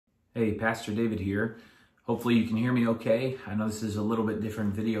Hey, Pastor David here. Hopefully you can hear me okay. I know this is a little bit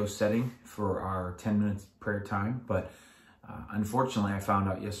different video setting for our 10 minutes prayer time, but unfortunately I found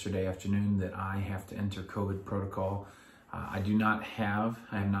out yesterday afternoon that I have to enter COVID protocol. I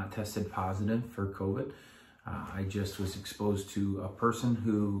have not tested positive for COVID. I just was exposed to a person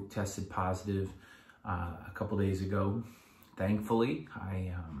who tested positive a couple days ago. Thankfully,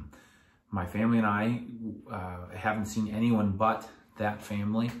 my family and I haven't seen anyone but that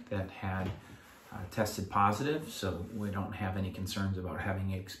family that had tested positive, so we don't have any concerns about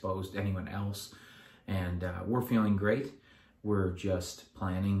having exposed anyone else, and we're feeling great. We're just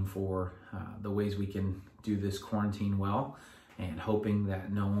planning for the ways we can do this quarantine well and hoping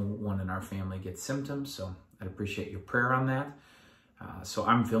that no one in our family gets symptoms, so I'd appreciate your prayer on that. So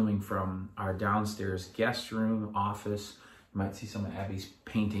I'm filming from our downstairs guest room, office. You might see some of Abby's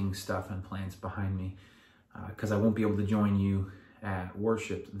painting stuff and plants behind me because I won't be able to join you at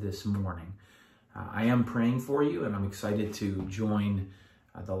worship this morning. I am praying for you, and I'm excited to join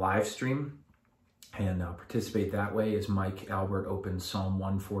the live stream and participate that way as Mike Albert opens Psalm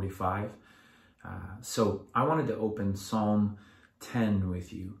 145. So I wanted to open Psalm 10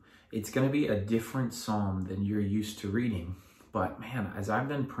 with you. It's going to be a different psalm than you're used to reading, but man, as I've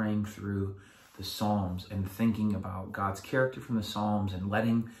been praying through the Psalms and thinking about God's character from the Psalms and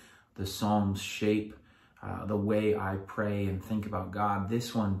letting the Psalms shape the way I pray and think about God,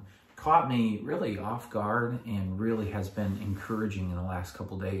 this one caught me really off guard and really has been encouraging in the last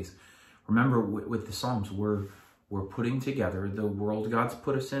couple days. Remember, with the Psalms, we're putting together the world God's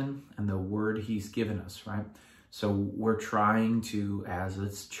put us in and the word he's given us, right? So we're trying to, as a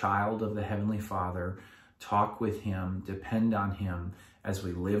child of the Heavenly Father, talk with him, depend on him as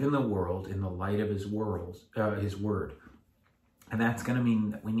we live in the world in the light of his word. And that's going to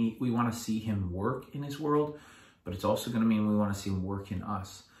mean that we want to see him work in his world, but it's also going to mean we want to see him work in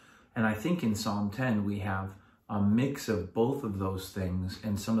us. And I think in Psalm 10, we have a mix of both of those things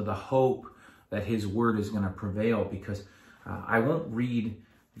and some of the hope that his word is going to prevail, because I won't read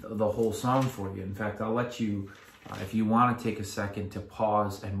the whole psalm for you. In fact, I'll let you, if you want to take a second to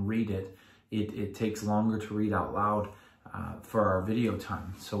pause and read it, it takes longer to read out loud for our video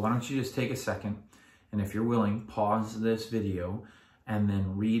time. So why don't you just take a second, and if you're willing, pause this video and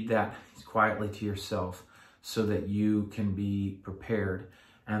then read that quietly to yourself so that you can be prepared.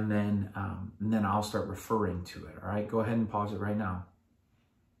 And then I'll start referring to it. All right, go ahead and pause it right now.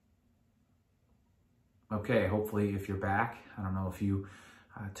 Okay, hopefully if you're back, I don't know if you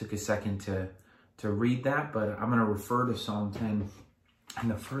took a second to read that, but I'm going to refer to Psalm 10. And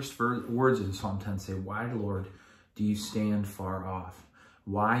the first words in Psalm 10 say, "Why, Lord, do you stand far off?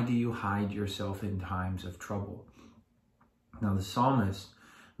 Why do you hide yourself in times of trouble?" Now, the psalmist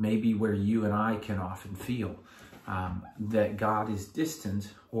may be where you and I can often feel that God is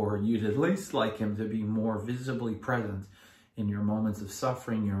distant, or you'd at least like him to be more visibly present in your moments of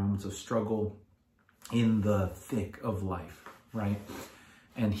suffering, your moments of struggle, in the thick of life, right?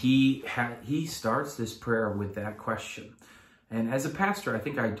 And he starts this prayer with that question. And as a pastor, I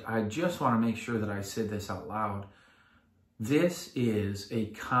think I just want to make sure that I say this out loud. This is a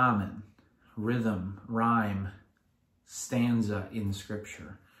common rhythm, rhyme, stanza in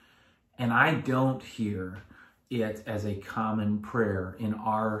Scripture. And I don't hear it as a common prayer in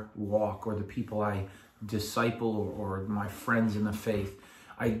our walk or the people I disciple or my friends in the faith.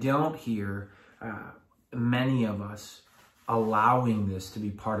 I don't hear many of us allowing this to be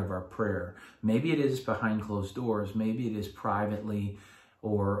part of our prayer. Maybe it is behind closed doors. Maybe it is privately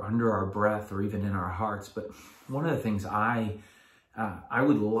or under our breath or even in our hearts. But one of the things I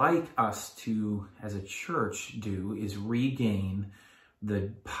would like us to, as a church, do is regain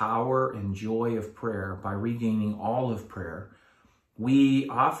the power and joy of prayer by regaining all of prayer. We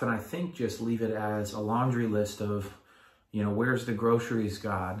often, I think, just leave it as a laundry list of, where's the groceries,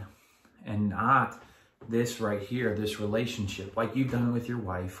 God? And not this right here, this relationship, like you've done with your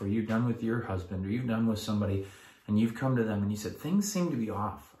wife, or you've done with your husband, or you've done with somebody, and you've come to them and you said, things seem to be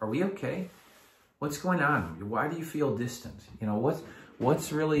off. Are we okay? What's going on? Why do you feel distant?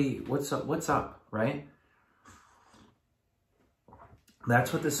 What's up, right?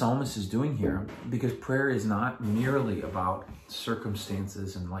 That's what the psalmist is doing here, because prayer is not merely about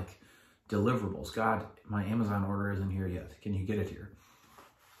circumstances and like deliverables. God, my Amazon order isn't here yet. Can you get it here?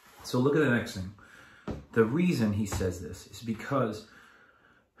 So look at the next thing. The reason he says this is because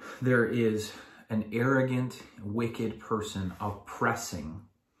there is an arrogant, wicked person oppressing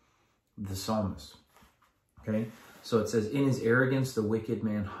the psalmist. Okay? So it says, in his arrogance, the wicked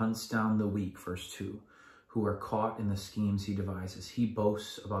man hunts down the weak, verse 2, who are caught in the schemes he devises. He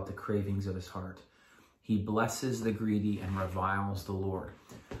boasts about the cravings of his heart. He blesses the greedy and reviles the Lord.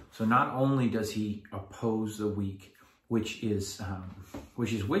 So So not only does he oppose the weak, which is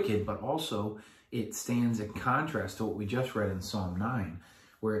wicked, but also it stands in contrast to what we just read in Psalm 9,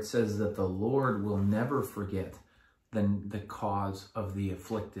 where it says that the Lord will never forget the cause of the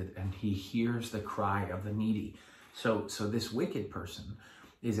afflicted, and he hears the cry of the needy. So this wicked person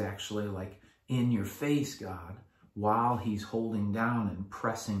is actually like in your face, God, while he's holding down and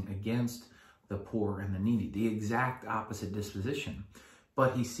pressing against the poor and the needy. The exact opposite disposition.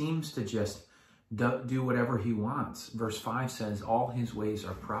 But he seems to just do whatever he wants. Verse 5 says, all his ways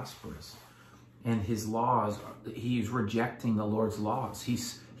are prosperous. And his laws, he's rejecting the Lord's laws. He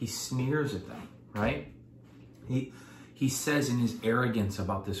sneers at them, right? He says in his arrogance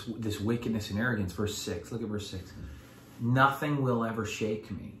about this wickedness and arrogance, verse 6, look at verse 6. Nothing will ever shake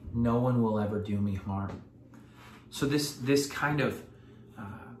me. No one will ever do me harm. So this kind of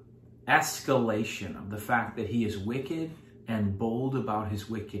escalation of the fact that he is wicked and bold about his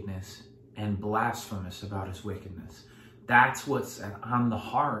wickedness and blasphemous about his wickedness. That's what's on the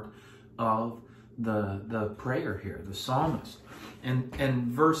heart of the prayer here, the psalmist. And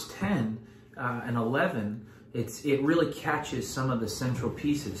verse 10 and 11, it really catches some of the central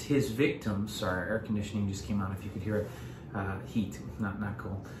pieces. His victims, sorry, air conditioning just came on if you could hear it. Heat, not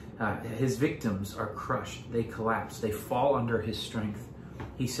cool. His victims are crushed. They collapse. They fall under his strength.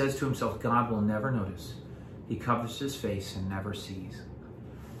 He says to himself, God will never notice. He covers his face and never sees.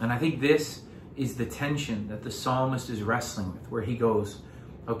 And I think this is the tension that the psalmist is wrestling with, where he goes,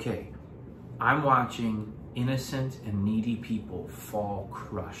 okay, I'm watching innocent and needy people fall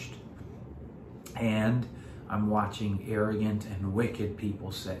crushed. And I'm watching arrogant and wicked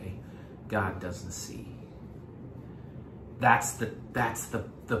people say, God doesn't see. That's the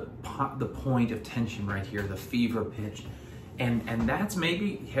point of tension right here, the fever pitch. And that's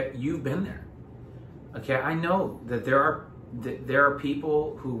maybe you've been there. Okay, I know that there are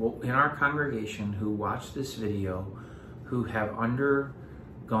people who in our congregation who watch this video who have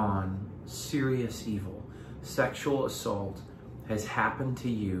undergone serious evil. Sexual assault has happened to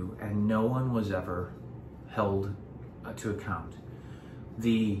you and no one was ever held to account.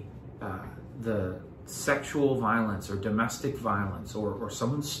 The sexual violence or domestic violence, or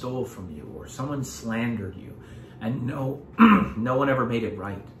someone stole from you, or someone slandered you, and no one ever made it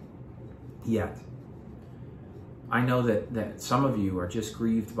right yet. I know that some of you are just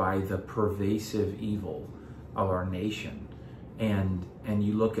grieved by the pervasive evil of our nation, and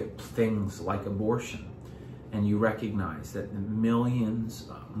you look at things like abortion and you recognize that millions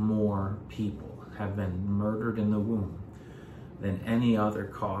more people have been murdered in the womb than any other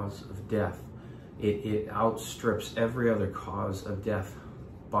cause of death. It outstrips every other cause of death,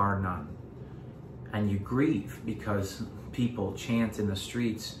 bar none. And you grieve because people chant in the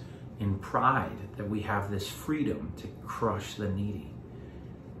streets in pride that we have this freedom to crush the needy.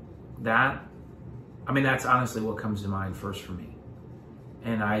 That's honestly what comes to mind first for me.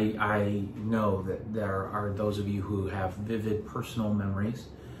 And I know that there are those of you who have vivid personal memories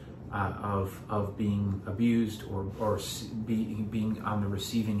of being abused or being on the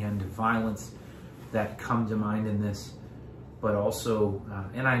receiving end of violence that come to mind in this, but also,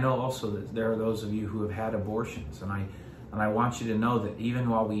 and I know also that there are those of you who have had abortions, and I want you to know that even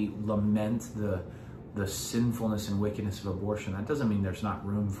while we lament the sinfulness and wickedness of abortion, that doesn't mean there's not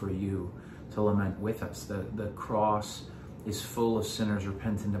room for you to lament with us. The cross is full of sinners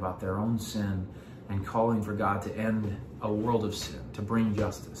repentant about their own sin and calling for God to end a world of sin, to bring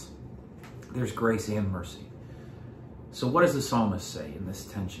justice. There's grace and mercy. So what does the psalmist say in this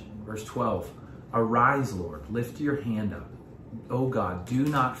tension? Verse 12, arise, Lord, lift your hand up. O God, do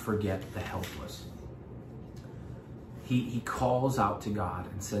not forget the helpless. He calls out to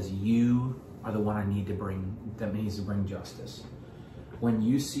God and says, you are the one that needs to bring justice. When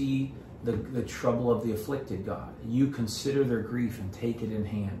you see the trouble of the afflicted, God, you consider their grief and take it in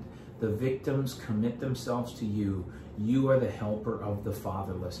hand. The victims commit themselves to you. You are the helper of the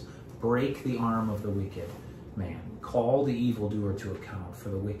fatherless. Break the arm of the wicked man. Call the evildoer to account for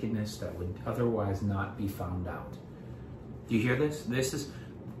the wickedness that would otherwise not be found out. Do you hear this? This is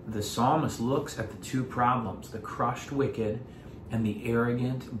the psalmist looks at the two problems, the crushed wicked and the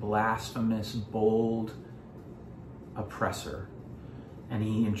arrogant, blasphemous, bold oppressor. And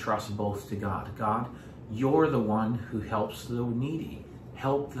he entrusts both to God. God, you're the one who helps the needy.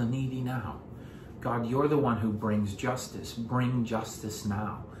 Help the needy now. God, you're the one who brings justice. Bring justice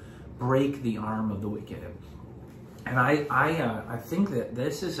now. Break the arm of the wicked. And I think that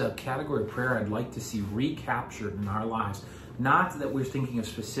this is a category of prayer I'd like to see recaptured in our lives. Not that we're thinking of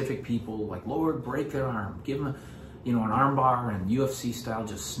specific people like, Lord, break their arm. Give them an arm bar and UFC style,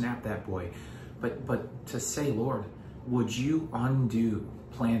 just snap that boy. But to say, Lord, would you undo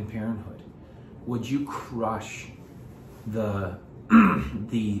Planned Parenthood? Would you crush the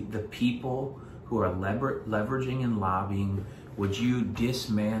the people who are leveraging and lobbying? Would you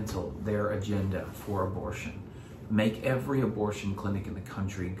dismantle their agenda for abortion? Make every abortion clinic in the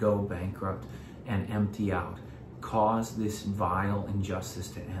country go bankrupt and empty out? Cause this vile injustice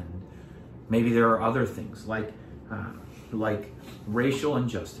to end? Maybe there are other things like racial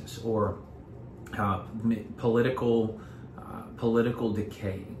injustice or political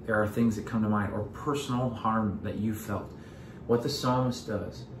decay. There are things that come to mind, or personal harm that you felt. What the psalmist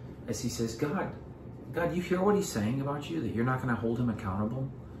does is he says, God, you hear what he's saying about you, that you're not going to hold him accountable?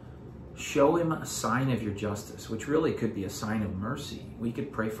 Show him a sign of your justice, which really could be a sign of mercy. We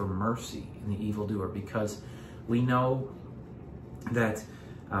could pray for mercy in the evildoer, because we know that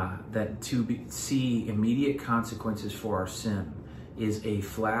see immediate consequences for our sin is a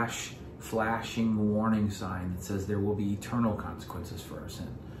flashing warning sign that says there will be eternal consequences for our sin.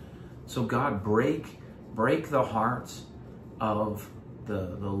 So God, break the hearts of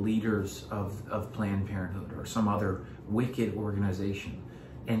the leaders of Planned Parenthood or some other wicked organization,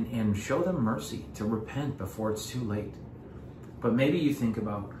 and show them mercy to repent before it's too late. But maybe you think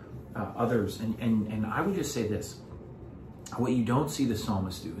about others, and I would just say this: what you don't see the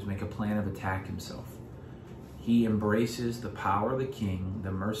psalmist do is make a plan of attack himself. He embraces the power of the king,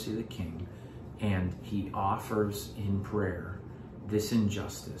 the mercy of the king, and he offers in prayer this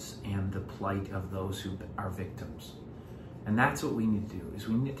injustice and the plight of those who are victims. And that's what we need to do, is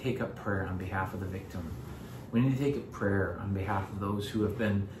we need to take up prayer on behalf of the victim. We need to take up prayer on behalf of those who have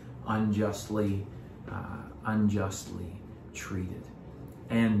been unjustly treated.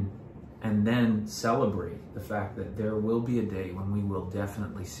 And then celebrate the fact that there will be a day when we will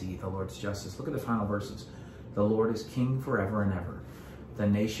definitely see the Lord's justice. Look at the final verses. The Lord is king forever and ever. The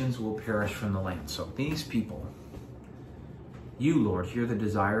nations will perish from the land. So these people, you, Lord, hear the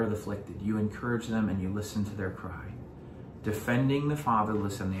desire of the afflicted. You encourage them and you listen to their cry, defending the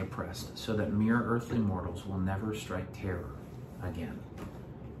fatherless and the oppressed, so that mere earthly mortals will never strike terror again.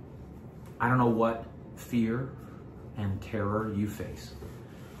 I don't know what fear and terror you face,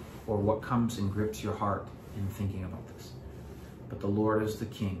 or what comes and grips your heart in thinking about this. But the Lord is the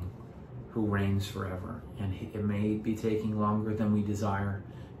King who reigns forever, and it may be taking longer than we desire,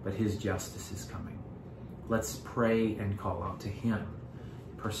 but his justice is coming. Let's pray and call out to him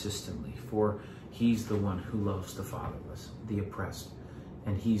persistently, for he's the one who loves the fatherless, the oppressed,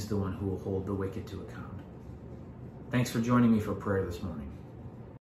 and he's the one who will hold the wicked to account. Thanks for joining me for prayer this morning.